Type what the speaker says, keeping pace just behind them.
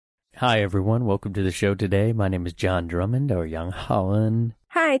Hi everyone, welcome to the show today. My name is John Drummond or Young Holland.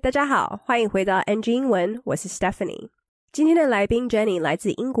 Hi， 大家好，欢迎回到 NG 英文，我是 Stephanie。今天的来宾 Jeni 来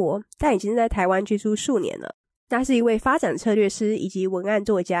自英国，但已经在台湾居住数年了。她是一位发展策略师以及文案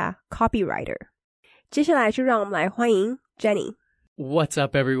作家 copywriter。接下来就让我们来欢迎 Jeni。What's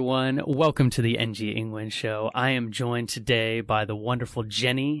up, everyone? Welcome to the NG England Show. I am joined today by the wonderful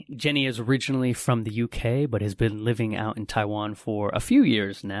Jeni. Jeni is originally from the UK, but has been living out in Taiwan for a few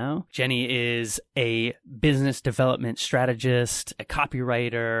years now. Jeni is a business development strategist, a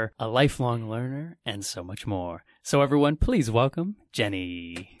copywriter, a lifelong learner, and so much more. So everyone, please welcome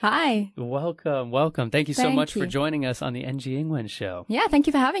Jeni. Hi. Welcome. Thank you so much for joining us on the NG England Show. Yeah, thank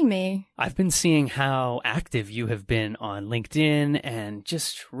you for having me. I've been seeing how active you have been on LinkedIn and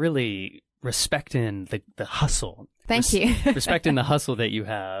just really respecting the hustle. Thank you. Respecting the hustle that you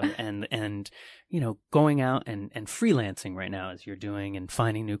have and you know, going out and freelancing right now as you're doing and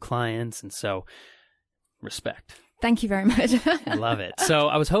finding new clients. And so respect. Thank you very much. I love it. So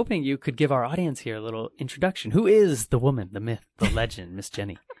I was hoping you could give our audience here a little introduction. Who is the woman, the myth, the legend, Miss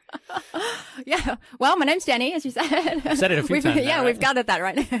Jeni? Yeah. Well, my name's Jeni, as you said. You've said it a few times. Yeah, now, right? We've gathered that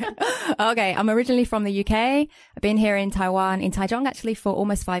right. Okay. I'm originally from the UK. I've been here in Taiwan, in Taichung actually, for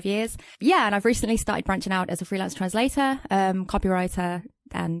almost 5 years. Yeah. And I've recently started branching out as a freelance translator, copywriter,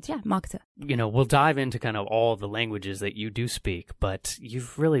 and yeah, marketer. You know, we'll dive into kind of all the languages that you do speak, but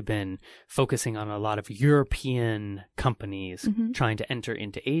you've really been focusing on a lot of European companies trying to enter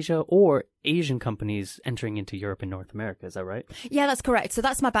into Asia or Asian companies entering into Europe and North America. Is that right? Yeah, that's correct. So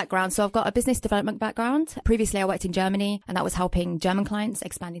that's my background. So I've got a business development background. Previously, I worked in Germany, and that was helping German clients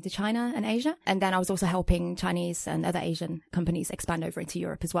expand into China and Asia. And then I was also helping Chinese and other Asian companies expand over into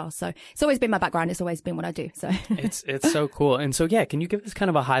Europe as well. So it's always been my background. It's always been what I do. So it's so cool. And so, yeah, can you give us kind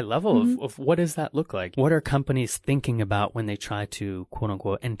of a high level of what does that look like? What are companies thinking about when they try to, quote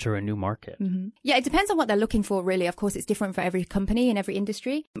unquote, enter a new market? Yeah, it depends on what they're looking for, really. Of course, it's different for every company and every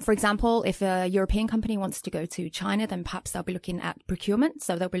industry. For example, if a European company wants to go to China, then perhaps they'll be looking at procurement.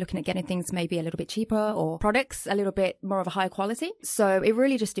 So they'll be looking at getting things maybe a little bit cheaper or products a little bit more of a higher quality. So it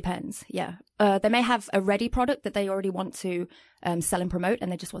really just depends. Yeah. They may have a ready product that they already want to sell and promote,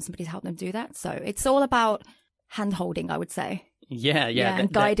 and they just want somebody to help them do that. So it's all about hand-holding, I would say. Yeah.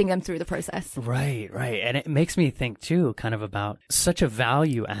 And guiding them through the process. Right. And it makes me think too, kind of about such a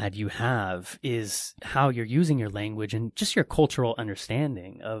value add you have is how you're using your language and just your cultural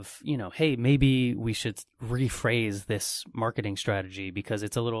understanding of, you know, hey, maybe we should rephrase this marketing strategy because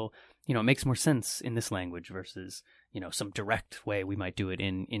it's a little, you know, it makes more sense in this language versus, you know, some direct way we might do it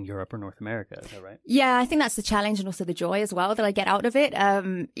in Europe or North America. Is that right? Yeah, I think that's the challenge and also the joy as well that I get out of it.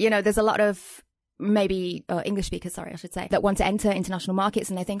 You know, there's a lot of maybe English speakers, I should say, that want to enter international markets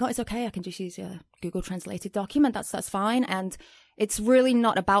and they think, oh, it's okay, I can just use a Google translated document. That's fine. And it's really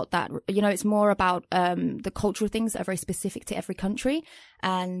not about that. You know, it's more about the cultural things that are very specific to every country.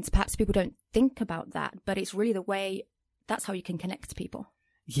 And perhaps people don't think about that, but it's really the way, that's how you can connect to people.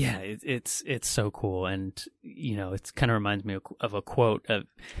 Yeah, it's so cool. And, you know, it kind of reminds me of a quote of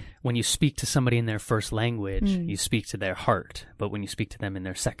when you speak to somebody in their first language, you speak to their heart. But when you speak to them in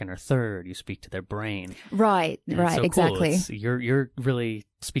their second or third, you speak to their brain. Right, so exactly. Cool. You're really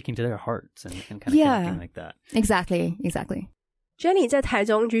speaking to their hearts and kind of connecting like that. Exactly. Jeni 在台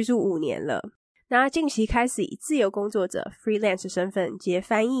中居住5年了，那近期开始以自由工作者 freelance 身份接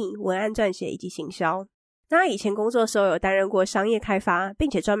翻译、文案撰写以及行销。那他以前工作的时候有担任过商业开发，并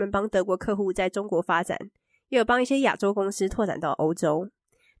且专门帮德国客户在中国发展，也有帮一些亚洲公司拓展到欧洲。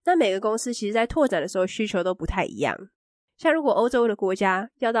那每个公司其实在拓展的时候需求都不太一样，像如果欧洲的国家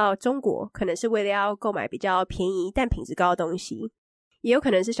要到中国，可能是为了要购买比较便宜但品质高的东西，也有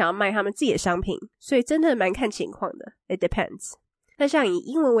可能是想要卖他们自己的商品，所以真的蛮看情况的。 It depends。 那像以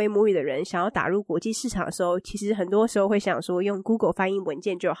英文为母语的人想要打入国际市场的时候，其实很多时候会想说用 Google 翻译文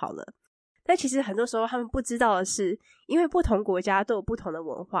件就好了，但其实很多时候他们不知道的是，因为不同国家都有不同的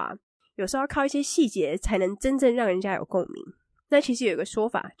文化，有时候要靠一些细节才能真正让人家有共鸣。那其实有一个说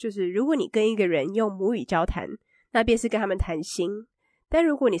法，就是如果你跟一个人用母语交谈，那便是跟他们谈心，但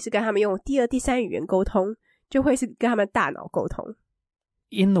如果你是跟他们用第二、第三语言沟通，就会是跟他们大脑沟通。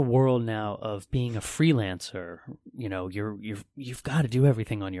In the world now of being a freelancer, you know, you've got to do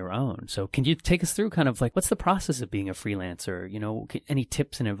everything on your own. So can you take us through kind of like, what's the process of being a freelancer? You know, any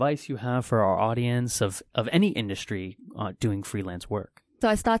tips and advice you have for our audience of any industry doing freelance work? So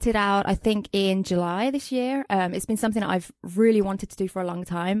I started out, I think, in July this year. It's been something that I've really wanted to do for a long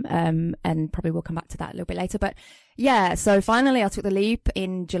time, and probably we'll come back to that a little bit later. But yeah, so finally I took the leap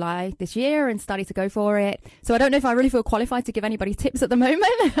in July this year and started to go for it. So I don't know if I really feel qualified to give anybody tips at the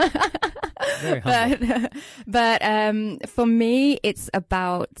moment. Very humble. But for me, it's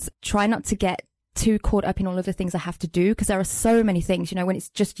about try not to get too caught up in all of the things I have to do, because there are so many things, when it's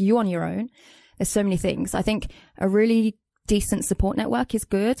just you on your own, there's so many things. I think a really decent support network is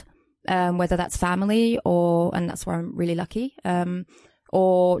good, whether that's family and that's where I'm really lucky,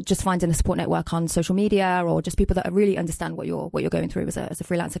 or just finding a support network on social media, or just people that really understand what you're going through as a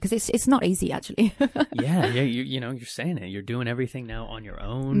freelancer, because it's not easy actually. yeah, you're saying it. You're doing everything now on your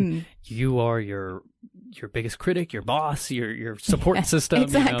own. You are your biggest critic, your boss, your support system.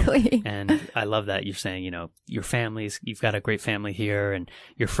 Exactly. And I love that you're saying, your families, you've got a great family here and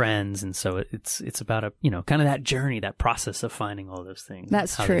your friends. And so it's about kind of that journey, that process of finding all those things.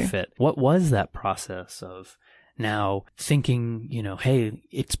 That's how true. They fit. What was that process of now thinking, hey,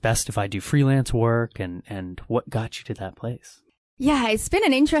 it's best if I do freelance work, and what got you to that place? Yeah, it's been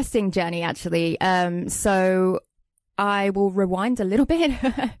an interesting journey actually. So I will rewind a little bit,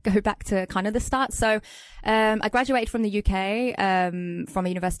 go back to kind of the start. So, I graduated from the UK, from a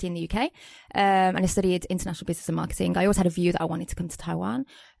university in the UK, and I studied international business and marketing. I always had a view that I wanted to come to Taiwan,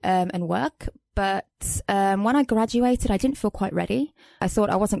 and work. But, when I graduated, I didn't feel quite ready. I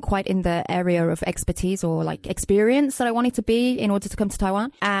thought I wasn't quite in the area of expertise or like experience that I wanted to be in order to come to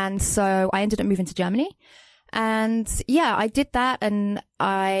Taiwan. And so I ended up moving to Germany. And yeah, I did that, and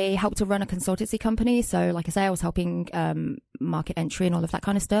I helped to run a consultancy company. So like I say, I was helping market entry and all of that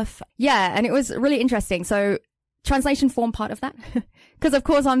kind of stuff. Yeah, and it was really interesting. So translation formed part of that, because of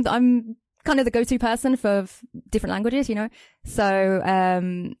course I'm kind of the go-to person for different languages, So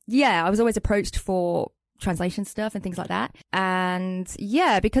yeah, I was always approached for translation stuff and things like that. And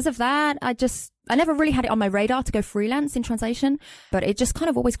yeah, because of that, I never really had it on my radar to go freelance in translation, but it just kind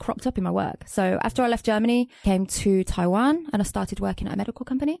of always cropped up in my work. So after I left Germany, came to Taiwan, and I started working at a medical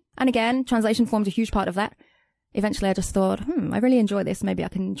company. And again, translation formed a huge part of that. Eventually I just thought, I really enjoy this. Maybe I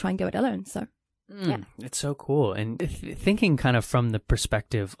can try and go it alone. So yeah. It's so cool. And thinking kind of from the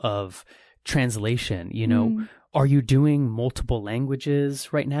perspective of translation, are you doing multiple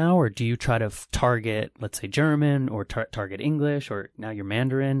languages right now, or do you try to target, let's say, German, or target English, or now you're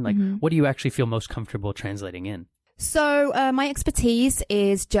Mandarin? Like, what do you actually feel most comfortable translating in? So my expertise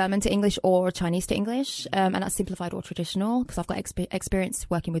is German to English or Chinese to English, and that's simplified or traditional, because I've got experience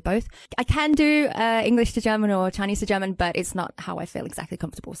working with both. I can do English to German or Chinese to German, but it's not how I feel exactly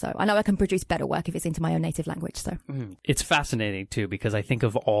comfortable. So I know I can produce better work if it's into my own native language. So it's fascinating too, because I think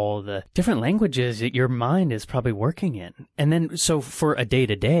of all the different languages that your mind is probably working in. And then, so for a day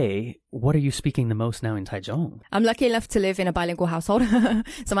to day, what are you speaking the most now in Taichung? I'm lucky enough to live in a bilingual household.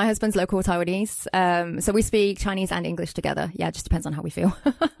 So my husband's local Taiwanese. So we speak Chinese and English together. Yeah, it just depends on how we feel.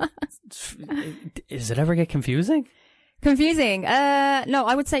 Does it ever get confusing? Confusing? No,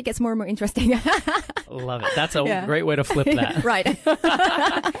 I would say it gets more and more interesting. Love it. That's a great way to flip that. Right.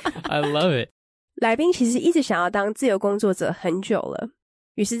 I love it. 来宾其实一直想要当自由工作者很久了，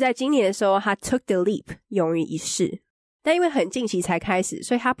于是在今年的时候他 took the leap， 勇于一试。但因为很近期才开始，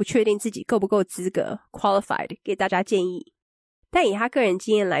所以他不确定自己够不够资格 qualified 给大家建议。但以他个人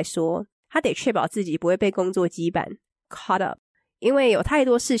经验来说，他得确保自己不会被工作羁绊 caught up， 因为有太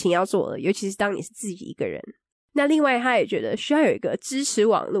多事情要做了，尤其是当你是自己一个人。那另外他也觉得需要有一个支持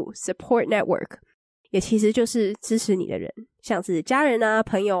网络 support network， 也其实就是支持你的人，像是家人啊、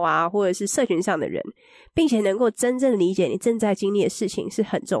朋友啊，或者是社群上的人，并且能够真正理解你正在经历的事情是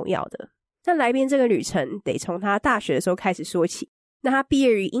很重要的。那来宾这个旅程得从他大学的时候开始说起。那他毕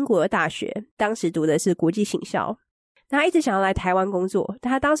业于英国的大学，当时读的是国际行销。那他一直想要来台湾工作，但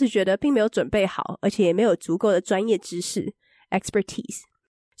他当时觉得并没有准备好，而且也没有足够的专业知识 expertise，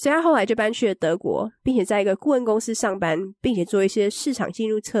 所以他后来就搬去了德国，并且在一个顾问公司上班，并且做一些市场进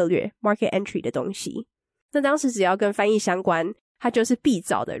入策略 market entry 的东西。那当时只要跟翻译相关，他就是必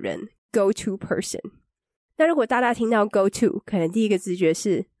找的人 go to person。 那如果大家听到 go to， 可能第一个直觉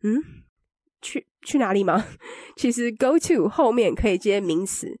是去哪里吗？其实 go to 后面可以接名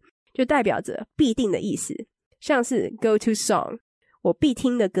词，就代表着必定的意思，像是 go to song 我必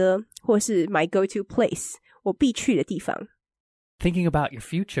听的歌，或是 my go to place 我必去的地方。 Thinking about your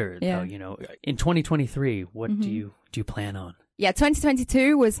future, though, in 2023, what do you plan on? Yeah,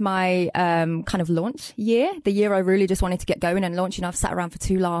 2022 was my kind of launch year, the year I really just wanted to get going and launch. I've sat around for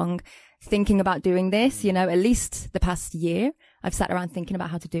too long thinking about doing this, at least the past year. I've sat around thinking about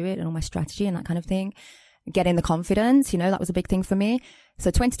how to do it and all my strategy and that kind of thing. getting the confidence. That was a big thing for me. So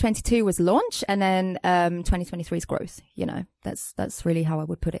 2022 was launch, and then 2023 is growth. That's really how I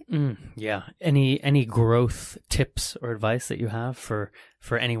would put it. Yeah. Any growth tips or advice that you have for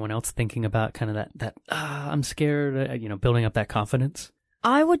anyone else thinking about kind of that I'm scared, building up that confidence?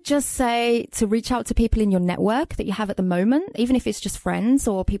 I would just say to reach out to people in your network that you have at the moment, even if it's just friends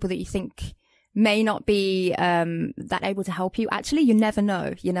or people that you think may not be that able to help you. Actually, you never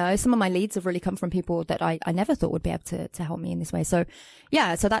know. Some of my leads have really come from people that I never thought would be able to help me in this way. So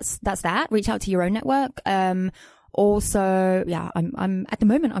yeah, so that's that. Reach out to your own network. Also, yeah, I'm at the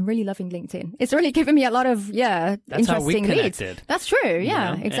moment, I'm really loving LinkedIn. It's really given me a lot of, That's interesting leads. That's true.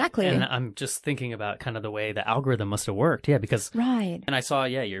 Yeah, exactly. And I'm just thinking about kind of the way the algorithm must have worked. Yeah, because, right. And I saw,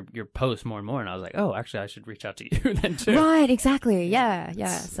 your post more and more, and I was like, oh, actually, I should reach out to you then too. Right, exactly. Yeah.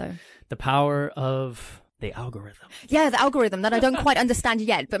 So the power of the algorithm. Yeah, the algorithm that I don't quite understand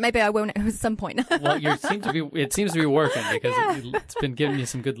yet, but maybe I will at some point. Well, it seems to be working because it's been giving you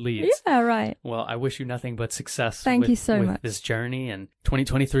some good leads. Yeah, right. Well, I wish you nothing but success. Thank you so much. With this journey, and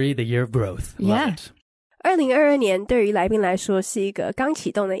 2023, the year of growth. Love it. 2022年对于来宾来说是一个刚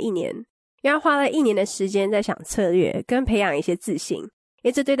启动的一年，因为他花了1年的时间在想策略跟培养一些自信，因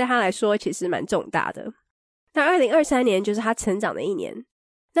为这对他来说其实蛮重大的。那2023年就是他成长的一年。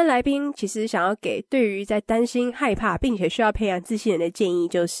那来宾其实想要给对于在担心、害怕并且需要培养自信人的建议，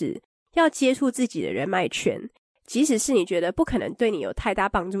就是要接触自己的人脉圈，即使是你觉得不可能对你有太大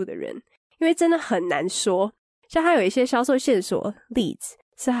帮助的人，因为真的很难说。像他有一些销售线索 leads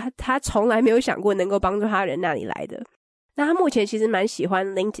是他从来没有想过能够帮助他的人那里来的。那他目前其实蛮喜欢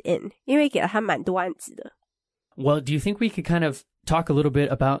LinkedIn， 因为给了他蛮多案子的。Well, do you think we could kind of talk a little bit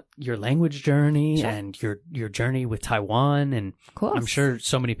about your language journey and your journey with Taiwan? And of course. I'm sure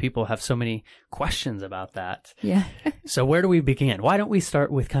so many people have so many questions about that. Yeah. So where do we begin? Why don't we start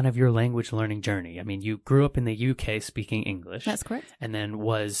with kind of your language learning journey? I mean, you grew up in the UK speaking English. That's correct. And then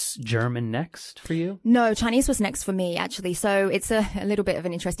was German next for you? No, Chinese was next for me, actually. So it's a little bit of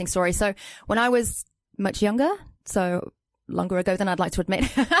an interesting story. So when I was much younger, so longer ago than I'd like to admit,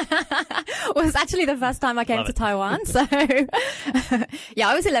 was actually the first time I came to Taiwan. So yeah,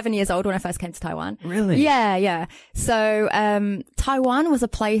 I was 11 years old when I first came to Taiwan. Really? Yeah. So Taiwan was a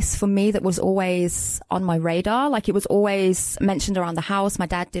place for me that was always on my radar. Like, it was always mentioned around the house. My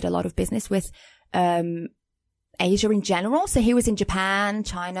dad did a lot of business with Asia in general. So he was in Japan,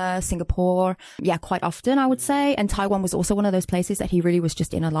 China, Singapore. Yeah, quite often, I would say. And Taiwan was also one of those places that he really was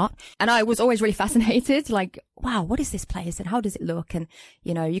just in a lot. And I was always really fascinated, like, wow, what is this place and how does it look? And,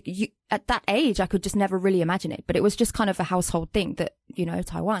 you at that age, I could just never really imagine it. But it was just kind of a household thing that,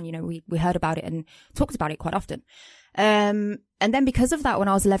 Taiwan, we heard about it and talked about it quite often. And then because of that, when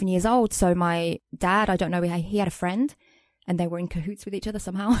I was 11 years old, so my dad, I don't know, he had a friend. And they were in cahoots with each other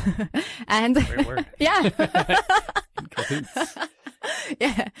somehow. And great word. Yeah. In cahoots.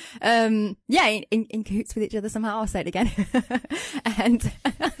 Yeah. In cahoots with each other somehow. I'll say it again. And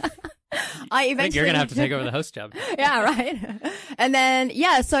I eventually... I think you're going to have to take over the host job. Yeah, right. And then,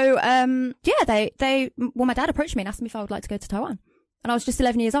 my dad approached me and asked me if I would like to go to Taiwan. And I was just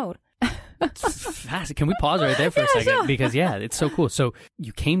 11 years old. Fast. Can we pause right there for a second? Sure. Because it's so cool. So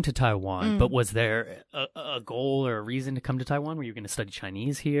you came to Taiwan, but was there a goal or a reason to come to Taiwan? Were you going to study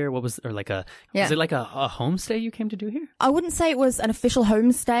Chinese here? Was it like a homestay you came to do here? I wouldn't say it was an official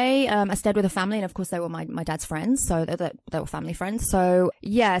homestay. I stayed with a family, and of course they were my dad's friends, so they were family friends. So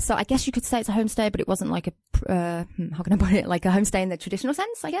yeah, so I guess you could say it's a homestay, but it wasn't like how can I put it? Like a homestay in the traditional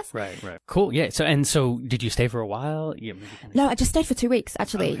sense, I guess. Right. Cool. Yeah. So did you stay for a while? Yeah. No, I just stayed for 2 weeks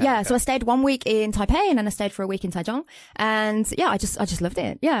actually. Okay, yeah. Okay. So I stayed 1 week in Taipei, and then I stayed for a week in Taichung. And yeah, I just loved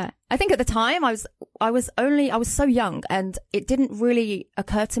it. Yeah. I think at the time I was so young, and it didn't really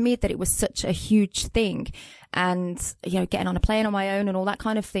occur to me that it was such a huge thing. And, getting on a plane on my own and all that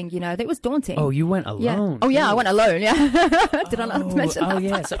kind of thing, it was daunting. Oh, you went alone? Yeah. Oh, yeah, I went alone, yeah. Did I not mention that? Oh,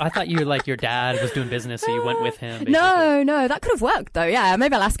 yeah. So I thought you were like your dad was doing business, so you went with him. Basically. No, that could have worked, though. Yeah,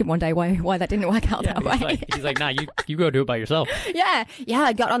 maybe I'll ask him one day why that didn't work out that way. He's like, nah, you go do it by yourself. Yeah,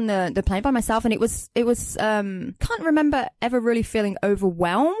 I got on the plane by myself, and it was can't remember ever really feeling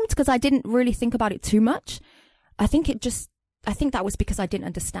overwhelmed because I didn't really think about it too much. I think that was because I didn't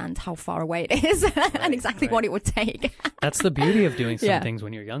understand how far away it is and exactly what it would take. That's the beauty of doing some things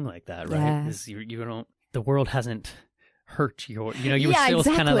when you're young like that, right? Yeah. Is you don't, the world hasn't hurt you were still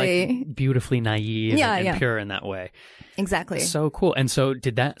kind of like beautifully naive and pure in that way. Exactly. So cool. And so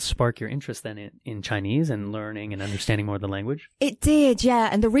did that spark your interest then in Chinese and learning and understanding more of the language? It did, yeah.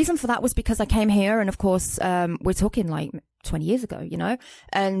 And the reason for that was because I came here, and of course, we're talking like 20 years ago,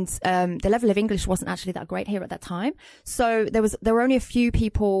 and the level of English wasn't actually that great here at that time. So there were only a few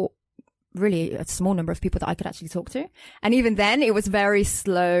people really a small number of people that I could actually talk to. And even then it was very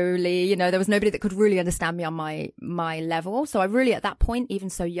slowly, you know, there was nobody that could really understand me on my level. So I really, at that point, even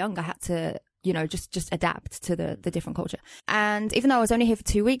so young, I had to, you know, just adapt to the different culture. And even though I was only here for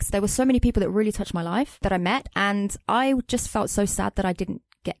 2 weeks, there were so many people that really touched my life that I met. And I just felt so sad that I didn't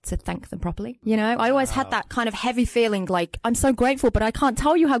get to thank them properly. You know, I always had that kind of heavy feeling like, I'm so grateful, but I can't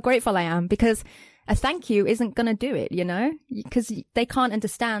tell you how grateful I am, because a thank you isn't going to do it, you know, because they can't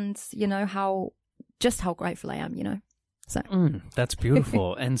understand, you know, how grateful I am, you know. So that's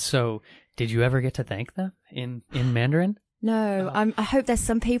beautiful. And so did you ever get to thank them in Mandarin? No, I hope there's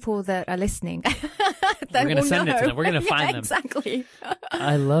some people that are listening. We're going to send it to them. We're going to find them. Exactly.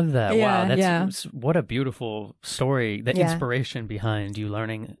 I love that. Yeah, wow. That's what a beautiful story. The inspiration behind you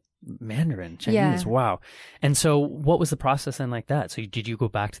learning Mandarin, Chinese. Yeah. Wow. And so what was the process then like that? So did you go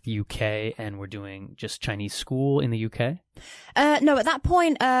back to the UK and were doing just Chinese school in the UK? No, at that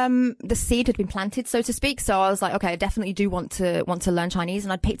point, the seed had been planted, so to speak. So I was like, okay, I definitely do want to learn Chinese.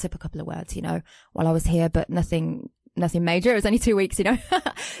 And I'd picked up a couple of words, you know, while I was here, but nothing major. It was only 2 weeks, you know.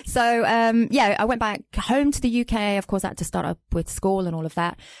 So, I went back home to the UK. Of course, I had to start up with school and all of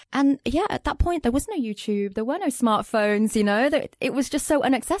that. And yeah, at that point, there was no YouTube. There were no smartphones, you know, it was just so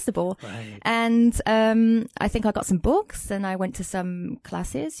inaccessible. Right. And, I think I got some books and I went to some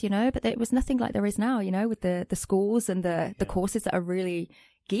classes, you know, but it was nothing like there is now, you know, with the schools and the courses that are really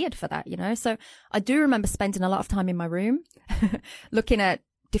geared for that, you know. So I do remember spending a lot of time in my room looking at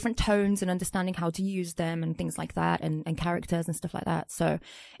different tones and understanding how to use them and things like that, and characters and stuff like that. So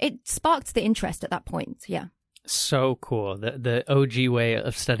it sparked the interest at that point. Yeah. So cool. The OG way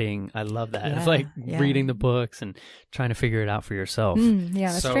of studying. I love that. It's like reading the books and trying to figure it out for yourself.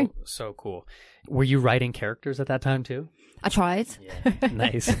 Yeah, that's true. So cool. Were you writing characters at that time too? I tried. Yeah.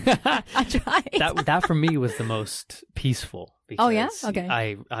 Nice. I tried. That for me was the most peaceful. Oh yeah? Okay.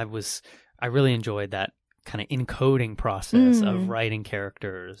 I really enjoyed that kind of encoding process of writing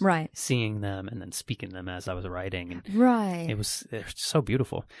characters, right, seeing them and then speaking them as I was writing, and right, it was so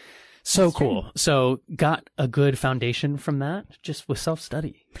beautiful, so cool. True. So got a good foundation from that just with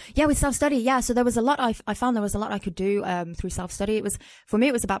self-study. Yeah, with self-study. Yeah, so there was a lot I found there was a lot I could do through self-study. It was, for me,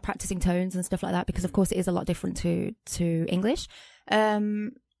 it was about practicing tones and stuff like that, because of course it is a lot different to English.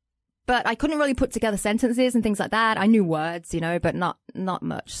 But I couldn't really put together sentences and things like that. I knew words, you know, but not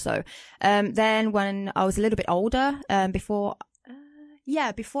much. So, then when I was a little bit older, before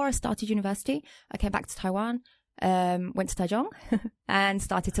I started university, I came back to Taiwan, went to Taichung and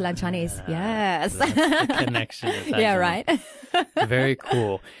started to learn Chinese. Yes. That's the connection. Yeah, right. Very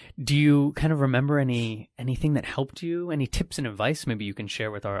cool. Do you kind of remember anything that helped you? Any tips and advice maybe you can share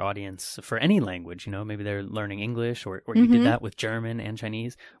with our audience for any language? You know, maybe they're learning English or you did that with German and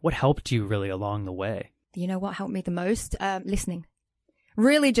Chinese. What helped you really along the way? You know what helped me the most? Listening.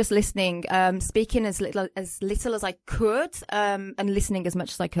 Really just listening, speaking as little as I could, and listening as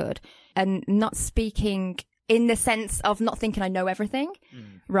much as I could, and not speaking in the sense of not thinking I know everything,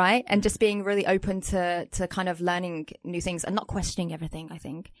 right? And just being really open to kind of learning new things and not questioning everything, I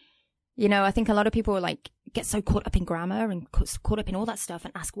think. You know, I think a lot of people like get so caught up in grammar and caught up in all that stuff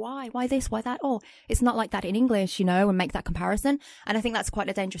and ask why this, why that? Oh, it's not like that in English, you know, and make that comparison. And I think that's quite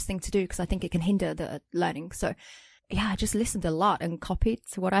a dangerous thing to do, because I think it can hinder the learning. So yeah, I just listened a lot and copied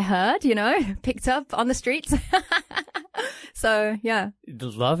what I heard, you know, picked up on the streets. So yeah.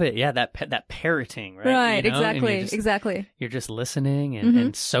 Love it. Yeah. That parroting, right? Right. You know? Exactly. You're just listening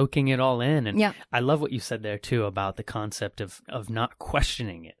and soaking it all in. And yeah. I love what you said there too about the concept of not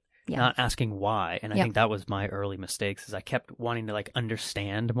questioning it. Yeah. Not asking why. And I think that was my early mistakes, is I kept wanting to like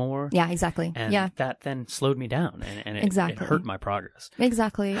understand more. Yeah, exactly. And that then slowed me down and it hurt my progress.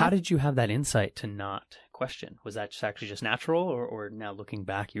 Exactly. How did you have that insight to not question? Was that actually just natural, or now looking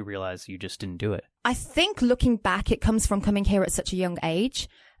back you realize you just didn't do it? I think looking back, it comes from coming here at such a young age.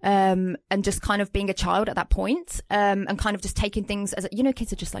 And just kind of being a child at that point, and kind of just taking things as, you know,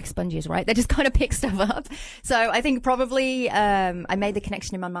 kids are just like sponges, right? They just kind of pick stuff up. So I think probably, I made the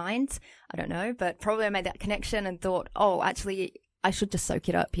connection in my mind. I don't know, but probably I made that connection and thought, oh, actually I should just soak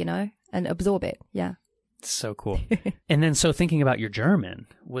it up, you know, and absorb it. Yeah. So cool. And then, so thinking about your German,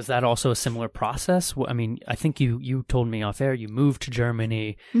 was that also a similar process? I mean, I think you told me off air, you moved to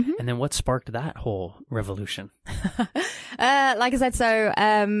Germany, and then what sparked that whole revolution? Like I said, so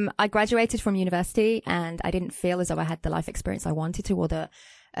I graduated from university and I didn't feel as though I had the life experience I wanted to, or the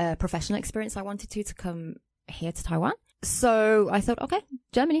professional experience I wanted to come here to Taiwan. So I thought, okay,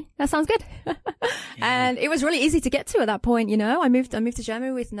 Germany, that sounds good. And it was really easy to get to at that point, you know. I moved to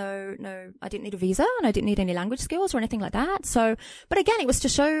Germany with no, I didn't need a visa and I didn't need any language skills or anything like that. So, but again, it was to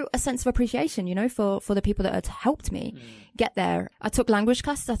show a sense of appreciation, you know, for the people that had helped me get there. I took language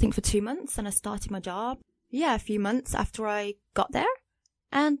classes, I think, for 2 months, and I started my job, a few months after I got there.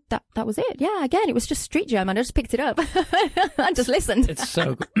 And that was it. Yeah, again, it was just street German. I just picked it up and just listened. It's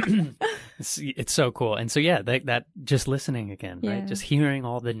so it's so cool. And so that just listening again, right? Just hearing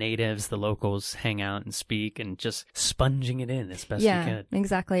all the natives, the locals hang out and speak, and just sponging it in as best you can. Yeah,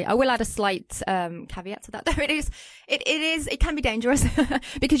 exactly. I will add a slight caveat to that, though. It can be dangerous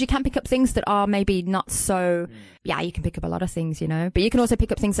because you can pick up things that are maybe not so. Yeah, you can pick up a lot of things, you know, but you can also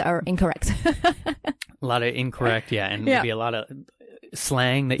pick up things that are incorrect. A lot of incorrect, and maybe a lot of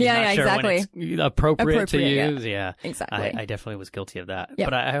slang that you're not sure when it's appropriate to use. Yeah, exactly. I definitely was guilty of that.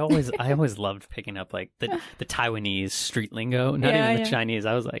 But I always loved picking up like the Taiwanese street lingo, not even the Chinese.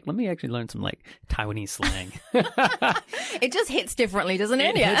 I was like, let me actually learn some like Taiwanese slang. It just hits differently, doesn't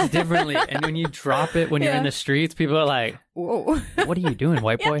it? It hits differently. And when you drop it when you're in the streets, people are like, whoa, what are you doing,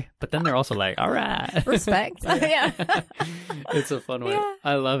 white boy? But then they're also like, all right. Respect. It's a fun way.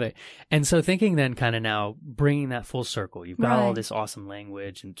 I love it. And so thinking then kind of now bringing that full circle, you've got all this awesome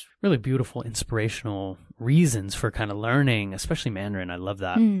language and really beautiful, inspirational reasons for kind of learning, especially Mandarin. I love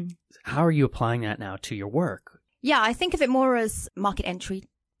that. How are you applying that now to your work? Yeah, I think of it more as market entry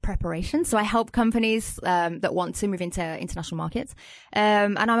preparation. So I help companies that want to move into international markets.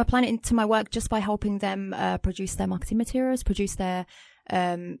 And I'm applying it into my work just by helping them produce their marketing materials, produce their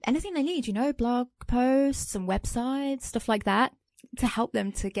anything they need, you know, blog posts and websites, stuff like that, to help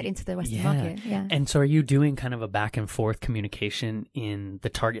them to get into the Western market. Yeah. And so are you doing kind of a back and forth communication in the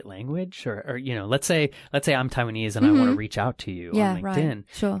target language? Or you know, let's say I'm Taiwanese and I want to reach out to you on LinkedIn. Right.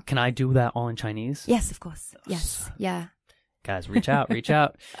 Sure. Can I do that all in Chinese? Yes, of course. Yes. Yeah. Guys, reach out.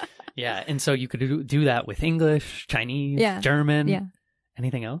 Yeah. And so you could do that with English, Chinese, German. Yeah.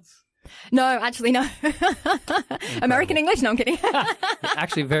 Anything else? No, actually, no. American English? No, I'm kidding.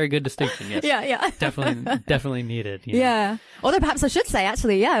 Actually, very good distinction, yes. Yeah. Definitely needed. Yeah. Although perhaps I should say,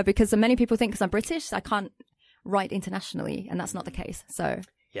 actually, because many people think because I'm British, I can't write internationally, and that's not the case. So,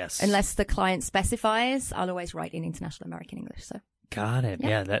 yes, unless the client specifies, I'll always write in International American English. So. Got it.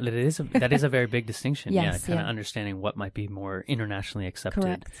 Yeah, that is a very big distinction. Yes, kind of understanding what might be more internationally accepted.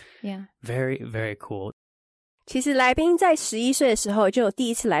 Correct. Yeah. Very, very cool. 其实来宾在11岁的时候就有第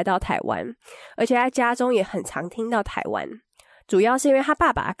一次来到台湾，而且在家中也很常听到台湾，主要是因为他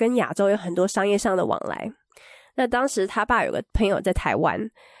爸爸跟亚洲有很多商业上的往来。那当时他爸有个朋友在台湾，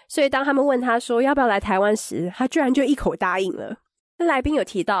所以当他们问他说要不要来台湾时，他居然就一口答应了。那来宾有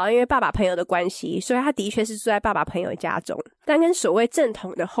提到，因为爸爸朋友的关系，所以他的确是住在爸爸朋友家中，但跟所谓正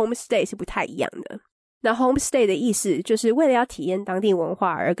统的 homestay 是不太一样的。那 homestay 的意思就是为了要体验当地文化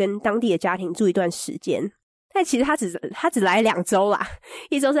而跟当地的家庭住一段时间。但其实他只来2周啦，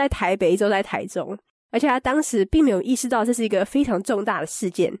一周在台北，一周在台中，而且他当时并没有意识到这是一个非常重大的事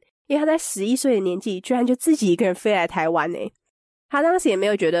件，因为他在11岁的年纪居然就自己一个人飞来台湾耶。他当时也没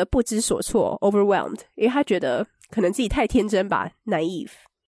有觉得不知所措 overwhelmed， 因为他觉得可能自己太天真吧 naive。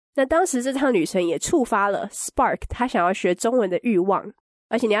 那当时这趟旅程也触发了 spark 他想要学中文的欲望，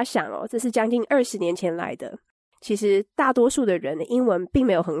而且你要想这是将近20年前来的，其实大多数的人的英文并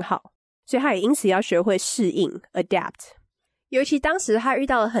没有很好，所以他也因此要学会适应 adapt。 尤其当时他遇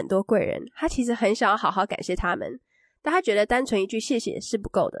到了很多贵人，他其实很想要好好感谢他们，但他觉得单纯一句谢谢是不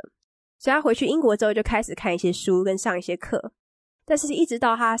够的，所以他回去英国之后就开始看一些书跟上一些课。但是一直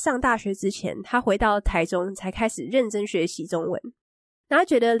到他上大学之前，他回到台中才开始认真学习中文。那他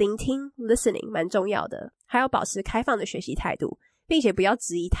觉得聆听 listening 蛮重要的，还要保持开放的学习态度，并且不要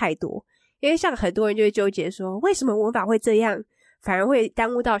质疑太多，因为像很多人就会纠结说为什么文法会这样，反而会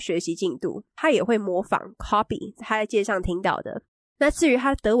耽误到学习进度。他也会模仿 copy 他在街上听到的。那至于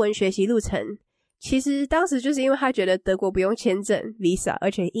他德文学习路程，其实当时就是因为他觉得德国不用签证 visa， 而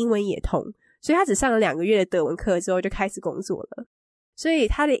且英文也通，所以他只上了2个月的德文课之后就开始工作了。所以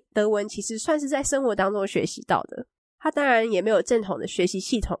他的德文其实算是在生活当中学习到的。他当然也没有正统的学习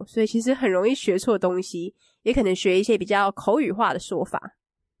系统，所以其实很容易学错东西，也可能学一些比较口语化的说法。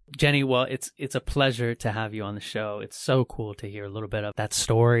Jeni, well, it's a pleasure to have you on the show. It's so cool to hear a little bit of that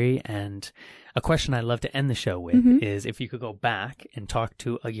story. And a question I'd love to end the show with is if you could go back and talk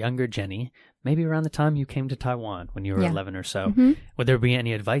to a younger Jeni, maybe around the time you came to Taiwan when you were 11 or so, would there be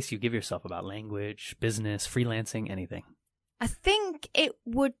any advice you give yourself about language, business, freelancing, anything? I think it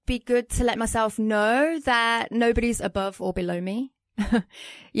would be good to let myself know that nobody's above or below me.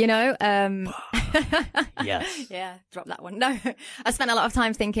 you know, Yes. yeah, drop that one. No, I spent a lot of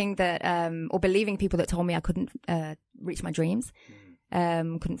time thinking that, or believing people that told me I couldn't, reach my dreams,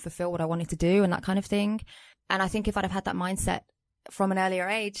 couldn't fulfill what I wanted to do and that kind of thing. And I think if I'd have had that mindset from an earlier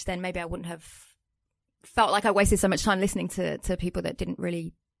age, then maybe I wouldn't have felt like I wasted so much time listening to people that didn't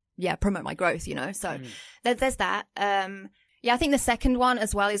really, promote my growth, you know? So there's that. I think the second one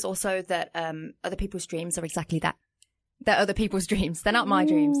as well is also that, other people's dreams are exactly that. They're other people's dreams. They're not my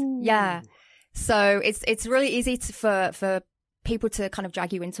dreams. Yeah. So it's really easy for people to kind of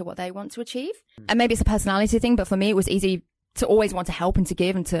drag you into what they want to achieve. And maybe it's a personality thing, but for me, it was easy to always want to help and to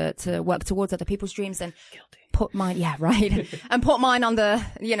give and to work towards other people's dreams and put mine, and put mine on the,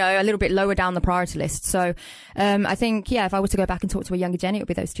 a little bit lower down the priority list. So, I think, if I were to go back and talk to a younger Jenny, it would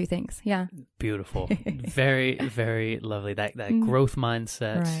be those two things. Yeah. Beautiful. Very, very lovely. That growth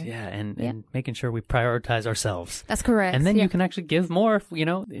mindset. Right. Yeah. And making sure we prioritize ourselves. That's correct. And then you can actually give more,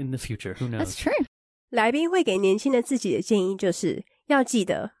 in the future. Who knows? That's true. 来宾会给年轻的自己的建议就是要记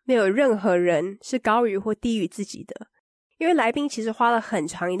得没有任何人是高于或低于自己的。因为来宾其实花了很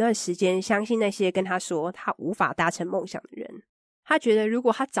长一段时间相信那些跟他说他无法达成梦想的人，他觉得如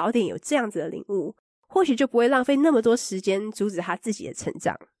果他早点有这样子的领悟，或许就不会浪费那么多时间阻止他自己的成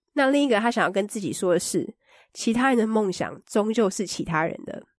长。那另一个他想要跟自己说的是，其他人的梦想终究是其他人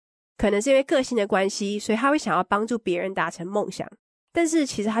的，可能是因为个性的关系，所以他会想要帮助别人达成梦想，但是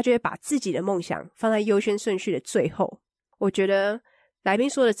其实他就会把自己的梦想放在优先顺序的最后。我觉得来宾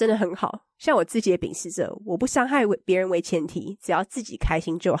说的真的很好，像我自己也秉持着我不伤害别人为前提，只要自己开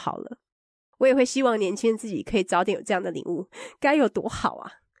心就好了。我也会希望年轻的自己可以早点有这样的领悟，该有多好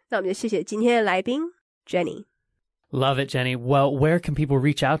啊。那我们就谢谢今天的来宾 Jeni。 Love it, Jeni. Well, where can people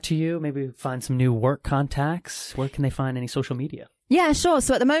reach out to you? Maybe find some new work contacts. Where can they find any social media? Yeah, sure.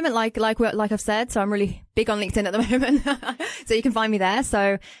 So at the moment, like I've said, so I'm really big on LinkedIn at the moment. So you can find me there.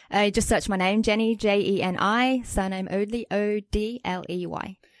 So just search my name, Jeni, Jeni, surname Odley,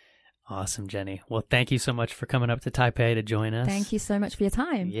 Odley. Awesome, Jeni. Well, thank you so much for coming up to Taipei to join us. Thank you so much for your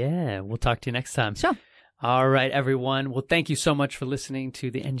time. Yeah, we'll talk to you next time. Sure. All right, everyone. Well, thank you so much for listening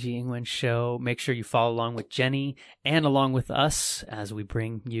to the NG Ingwen Show. Make sure you follow along with Jeni and along with us as we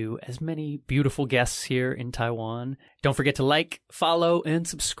bring you as many beautiful guests here in Taiwan. Don't forget to like, follow, and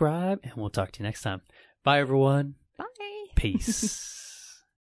subscribe, and we'll talk to you next time. Bye, everyone. Bye. Peace.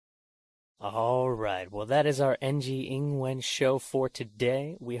 All right. Well, that is our NG Ingwen Show for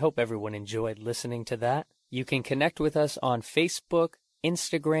today. We hope everyone enjoyed listening to that. You can connect with us on Facebook,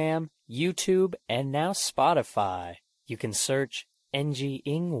 Instagram, YouTube, and now Spotify. You can search NG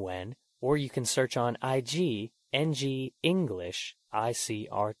Ingwen, or you can search on IG NG English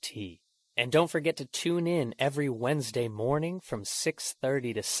ICRT. And don't forget to tune in every Wednesday morning from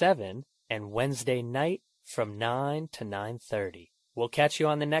 6:30 to 7 and Wednesday night from 9 to 9:30. We'll catch you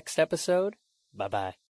on the next episode. Bye-bye.